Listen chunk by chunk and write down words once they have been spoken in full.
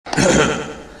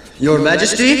Your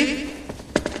Majesty,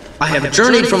 I have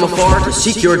journeyed from afar to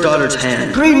seek your daughter's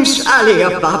hand. Prince Ali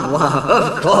Ababwa,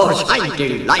 of course. I'm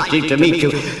delighted to meet you.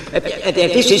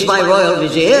 This is my royal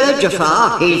vizier,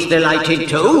 Jafar. He's delighted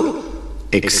too.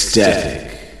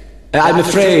 Ecstatic. I'm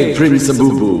afraid, Prince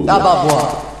Abubu.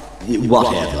 Ababwa.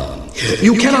 Whatever.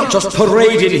 You cannot just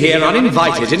parade in here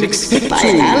uninvited and expect By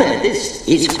Allah, this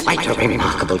is quite a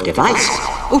remarkable device.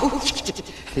 Oh,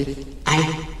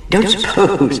 I don't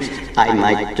suppose I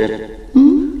might...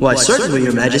 Why, certainly,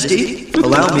 Your Majesty.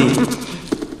 Allow me.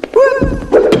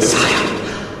 Sire,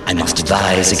 I must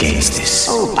advise against this.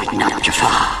 Oh, but not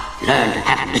Jafar. Learn to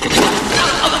have a little...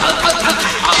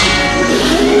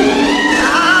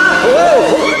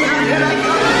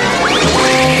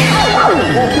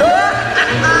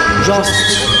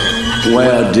 Just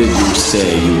where did you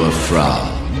say you were from?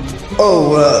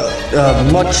 Oh,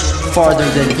 much farther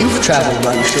than you've traveled,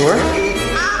 I'm sure.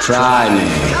 Try me.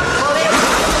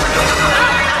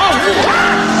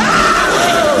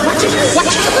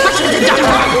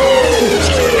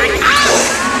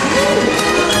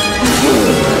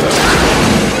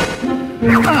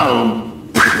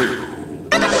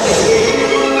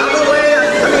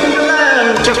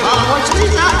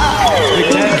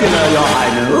 Spectacular, Your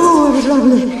Highness. Oh, it was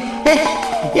lovely.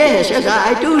 Yes,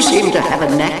 I do seem to have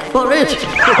a knack for it.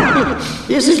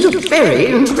 This is a very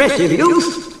impressive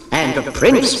youth, and a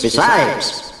prince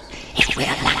besides. If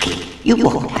we're lucky, you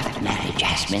won't have to marry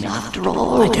Jasmine after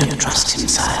all. I don't trust him,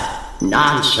 sire.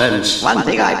 Nonsense. One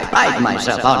thing I pride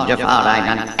myself on, Jafar,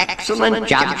 I'm an excellent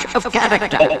judge of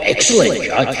character. Oh, excellent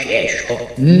judge, yes. Oh,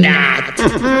 not.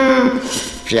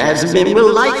 Jasmine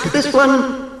will like this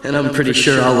one. And I'm pretty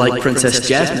sure I'll like Princess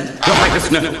Jasmine. Your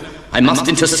Highness, no. I must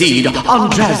intercede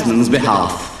on Jasmine's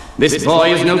behalf. This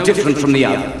boy is no different from the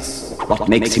others. What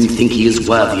makes him think he is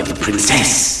worthy of the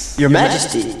princess? Your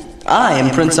Majesty, I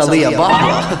am Prince Ali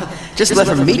Ababwa. Just let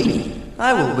her meet me.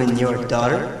 I will win your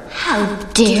daughter. How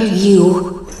dare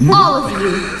you? All of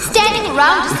you, standing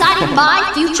around deciding my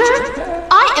future?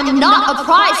 I am not a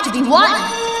prize to be won.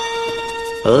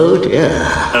 Oh dear.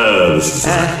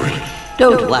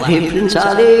 Don't worry, Prince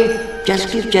Ali.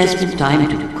 Just give Jasmine time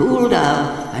to cool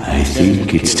down. I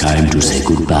think it's time to say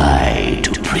goodbye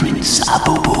to Prince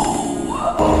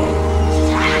Abubu.